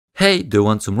Hey, do you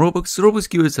want some Robux? Robux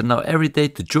giveaways are now every day.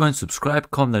 To join,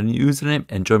 subscribe, comment a new username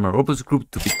and join my Roblox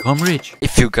group to become rich.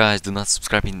 If you guys do not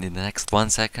subscribe in the next 1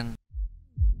 second.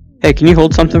 Hey, can you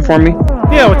hold something for me?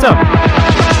 Yeah, what's up?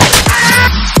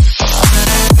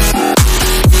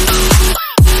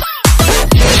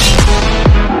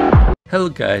 Hello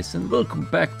guys and welcome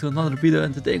back to another video,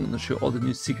 and today I'm going to show all the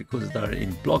new secret codes that are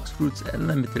in BLOX fruits. And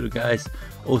let me tell you guys,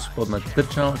 also about my third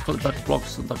channel called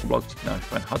TacoBlox on TacoBlox Channel. You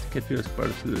find how to get videos,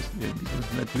 products videos,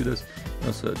 business net videos, and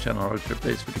also a channel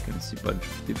RedTritePlays where you can see a bunch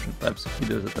of different types of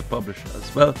videos that I publish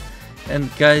as well.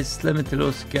 And guys, let me tell you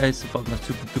also guys about my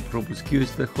super Roblox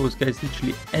giveaways. The host guys,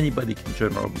 literally anybody can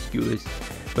join my Roblox giveaways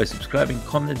by subscribing,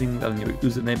 commenting on your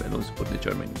username, and also for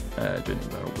joining my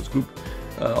Roblox group.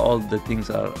 All the things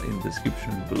are in the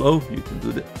description below. You can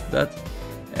do that.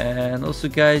 And also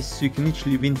guys, you can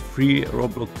actually win free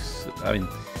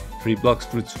free BLOX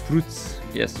fruits.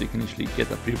 Yes, you can actually get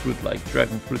a free fruit like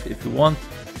dragon fruit if you want.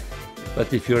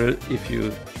 But if you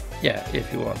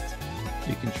want,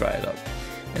 you can try it out.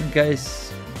 And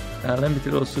guys, let me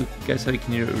tell you also guys how you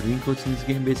can redeem codes in this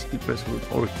game. Basically press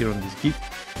over here on this gift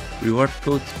reward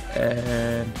code,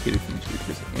 and here you can actually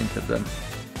just enter them.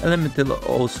 And let me tell you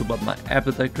also about my app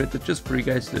that I created just for you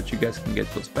guys, so that you guys can get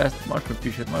codes fast. Much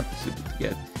appreciate, much simple to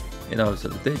get. So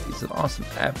the date is an awesome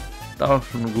app, down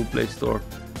from the Google Play Store.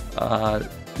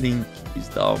 Link is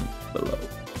down below.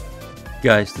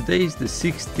 Guys, today is the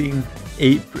 16th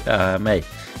May.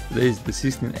 Today is the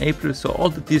 16th April, so all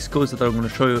these codes that I'm going to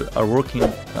show you are working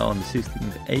on the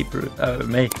 16th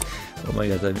May. Oh my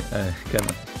god, I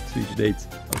cannot switch dates.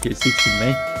 Okay, 16th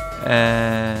May.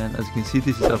 And as you can see,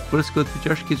 this is our first code, which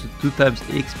actually gives you 2 times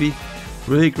XP.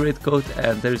 Really great code.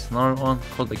 And there is another one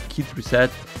called the Kit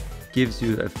Reset. Gives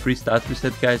you a free stat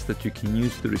reset, guys, that you can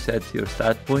use to reset your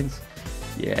stat points.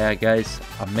 Yeah guys,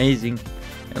 amazing.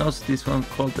 And also this one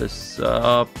called the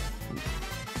sub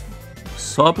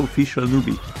official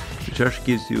newbie, which actually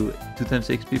gives you 2 times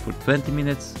XP for 20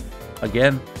 minutes.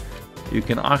 Again, you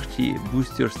can actually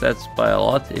boost your stats by a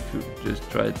lot if you just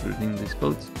try to redeem these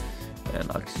codes. And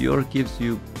Axior gives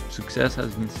you success,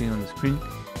 as you can see on the screen,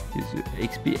 gives you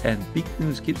XP, and Big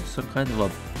News gives you some kind of a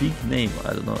big name.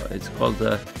 I don't know, it's called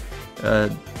the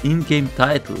in-game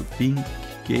title, Big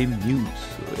Game News.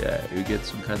 So yeah, you get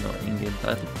some kind of in-game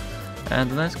title. And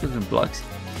the next code is BLOX.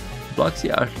 BLOX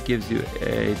actually gives you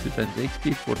a 2 times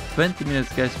XP for 20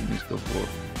 minutes, guys. You just go for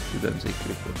 2 times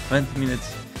XP for 20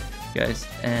 minutes, guys.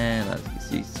 And as you can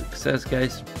see, success,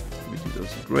 guys, which is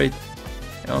also great.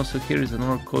 And also here is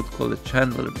another code called the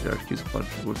Channel, which actually is a bunch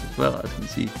of words as well. As you can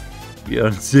see, we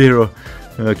earn 0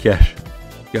 cash.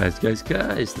 Guys,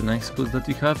 the next code that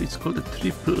we have is called the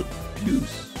Triple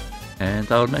Views.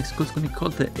 And our next code is going to be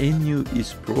called the NU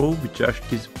is Pro, which actually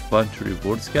gives a bunch of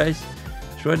rewards, guys.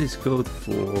 Try this code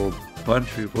for bunch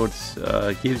of rewards.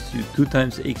 Gives you 2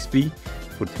 times XP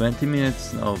for 20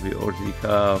 minutes. Now we already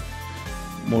have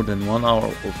more than 1 hour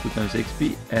of 2 times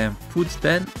XP. And Foods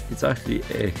 10, it's actually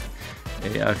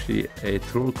a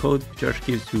troll code, which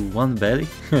actually gives you 1 belly.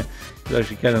 It's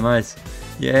actually kind of nice.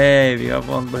 Yay, we have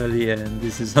 1 belly. And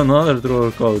this is another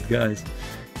troll code, guys.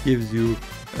 Gives you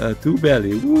 2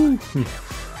 belly. Woo!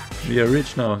 We are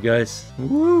rich now, guys.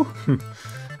 Woo!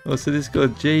 Also this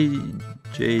code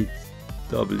𝐿𝐍𝐆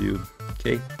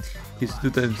𝐂𝐃𝐄𝐒 gives 2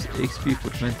 times XP for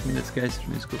 20 minutes, guys.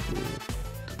 Let's go for 2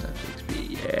 times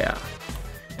XP. Yeah.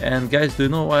 And guys, do you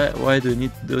know why do you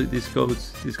need these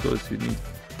codes? These codes you need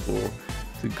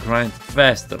to grind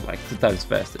faster, like 2 times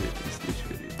faster.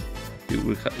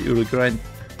 You will grind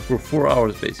for 4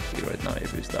 hours basically right now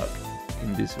if you start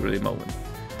in this really moment.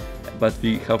 But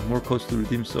we have more codes to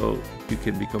redeem, so you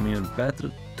can become even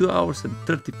better. 2 hours and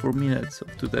 34 minutes of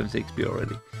 2 times XP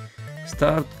already.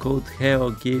 Start code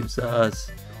𝐿𝐍𝐆 gives us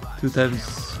 2 times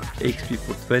XP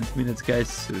for 20 minutes, guys.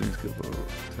 So let's go for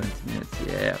 20 minutes,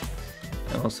 yeah.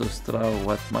 And also Straw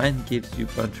What Mine gives you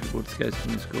a bunch of rewards, guys.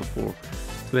 Let's go for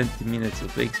 20 minutes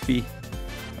of XP.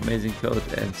 Amazing code.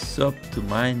 And Sub to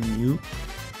Mine New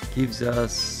gives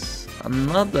us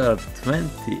another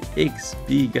 20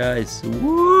 XP, guys.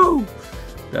 Woo!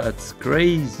 That's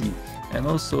crazy. And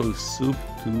also Soup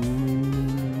to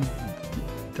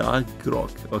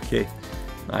Dagrok. Okay,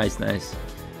 nice.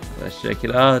 Let's check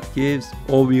it out. Gives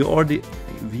we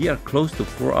are close to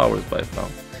 4 hours by now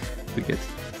to get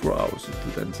 4 hours of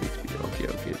 2 times XP. Okay,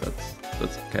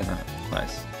 that's kind of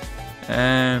nice.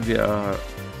 And we are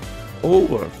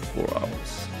over 4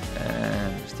 hours,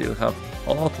 and we still have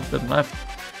a lot of them left.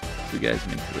 So guys,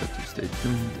 make sure to stay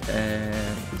tuned.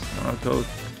 And this is another code.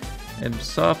 And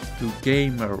soft to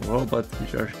gamer robot,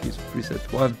 which actually is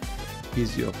preset 1,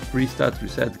 gives you a free stat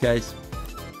reset, guys.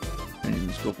 in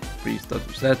scope of free stat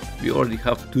reset. We already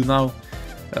have 2 now.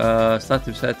 Stat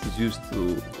reset is used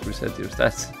to reset your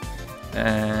stats.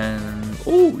 And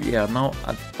oh yeah, now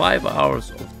at 5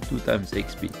 hours of 2 times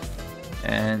XP.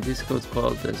 And this code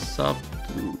called the sub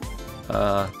to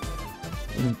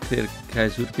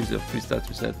𝐖𝐎𝐃𝐄𝐒 gives you a free stat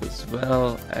reset as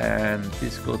well. And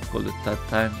this code called the That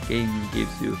Time Gaming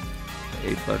gives you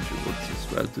a bunch of rewards as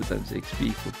well, 2 times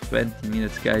XP for 20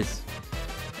 minutes, guys.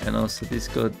 And also this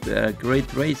code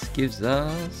Great Race gives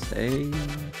us a,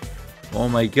 oh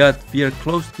my god, we are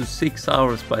close to 6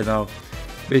 hours by now.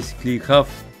 Basically you have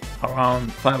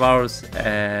around 5 hours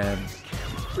and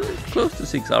close to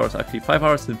 6 hours, actually 5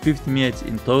 hours and 50 minutes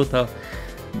in total.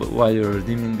 But while you're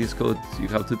redeeming this code, you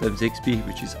have 2 times XP,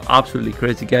 which is absolutely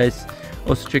crazy, guys.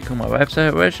 Also check out my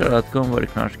website, RedTrite.com, where you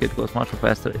can actually get goes much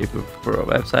faster if you prefer a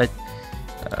website.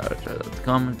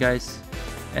 RedTrite.com, guys.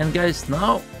 And guys,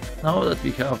 now that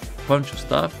we have a bunch of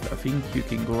stuff, I think you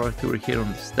can go right over here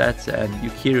on the stats, and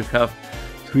here you have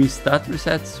 3 stat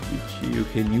resets which you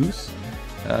can use.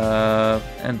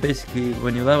 And basically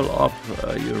when you level up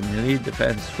your melee,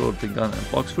 defense, shorting gun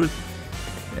and box fruit,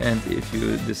 and if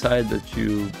you decide that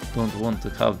you don't want to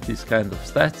have this kind of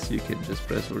stats, you can just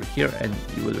press over here and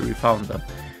you will refound them,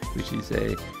 which is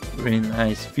a very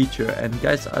nice feature. And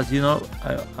guys, as you know,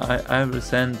 I will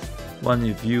send one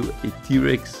of you a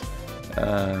T-Rex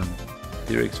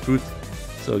fruit.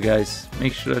 So guys,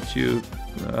 make sure that you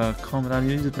comment down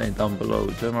your username down below,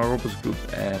 join my Roblox group,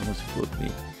 and most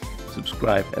importantly,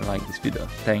 subscribe and like this video.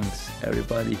 Thanks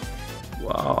everybody.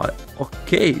 Wow.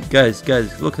 Okay guys,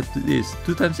 look at this.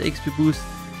 2 times XP boost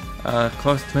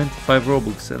cost 25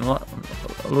 Robux, and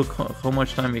look how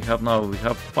much time we have now. We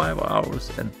have 5 hours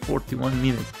and 41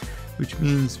 minutes, which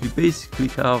means we basically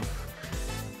have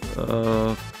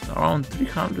around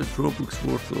 300 Robux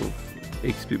worth of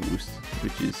XP boost,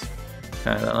 which is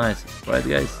kind of nice, right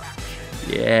guys?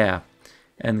 Yeah.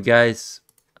 And guys,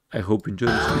 I hope you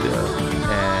enjoyed this video,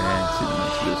 and see you in the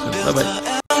next video soon. Bye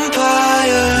bye.